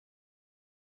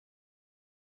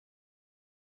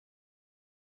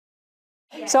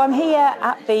So I'm here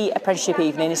at the apprenticeship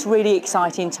evening. It's a really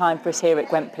exciting time for us here at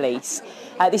Gwent Police.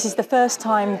 This is the first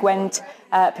time Gwent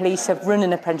Police have run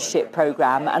an apprenticeship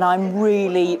programme, and I'm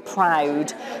really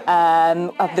proud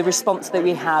of the response that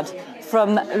we had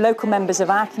from local members of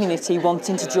our community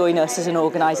wanting to join us as an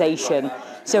organisation.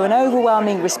 So an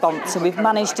overwhelming response, and we've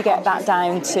managed to get that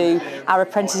down to our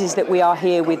apprentices that we are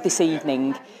here with this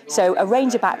evening. So a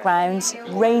range of backgrounds,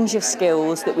 range of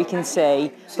skills that we can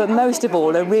see, but most of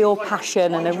all a real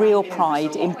passion and a real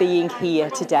pride in being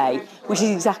here today, which is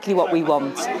exactly what we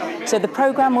want. So the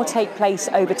programme will take place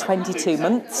over 22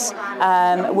 months.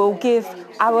 We'll give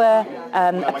our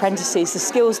apprentices the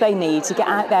skills they need to get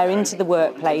out there into the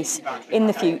workplace in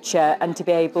the future and to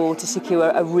be able to secure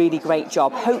a really great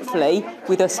job, hopefully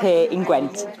with us here in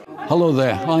Gwent. Hello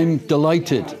there, I'm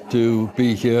delighted to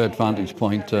be here at Vantage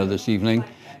Point this evening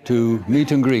to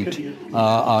meet and greet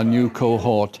our new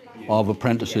cohort of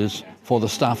apprentices for the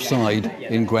staff side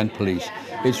in Gwent Police.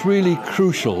 It's really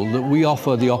crucial that we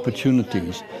offer the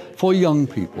opportunities for young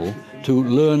people to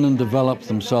learn and develop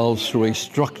themselves through a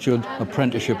structured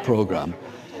apprenticeship programme.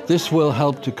 This will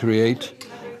help to create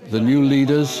the new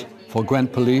leaders for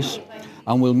Gwent Police,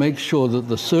 and will make sure that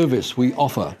the service we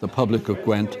offer the public of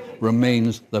Gwent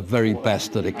remains the very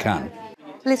best that it can.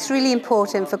 Well, it's really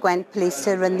important for Gwent Police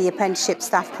to run the apprenticeship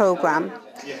staff programme.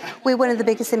 We're one of the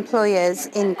biggest employers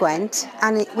in Gwent,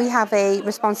 and we have a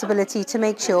responsibility to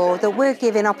make sure that we're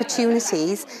giving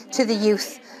opportunities to the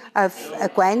youth of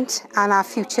Gwent and our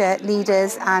future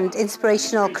leaders and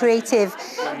inspirational, creative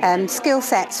skill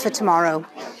sets for tomorrow.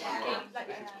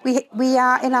 We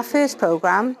are in our first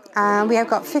programme, and we have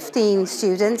got 15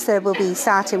 students that will be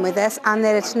starting with us, and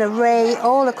they're at an array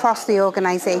all across the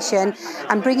organisation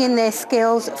and bringing their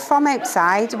skills from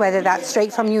outside, whether that's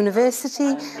straight from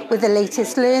university with the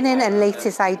latest learning and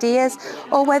latest ideas,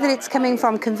 or whether it's coming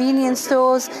from convenience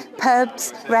stores,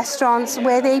 pubs, restaurants,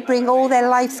 where they bring all their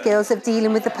life skills of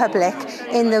dealing with the public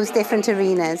in those different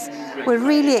arenas. We're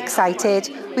really excited.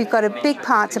 We've got a big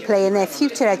part to play in their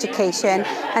future education,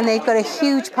 and they've got a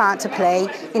huge part to play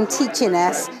in teaching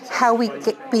us how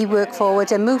we work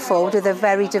forward and move forward with a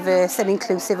very diverse and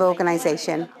inclusive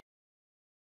organisation.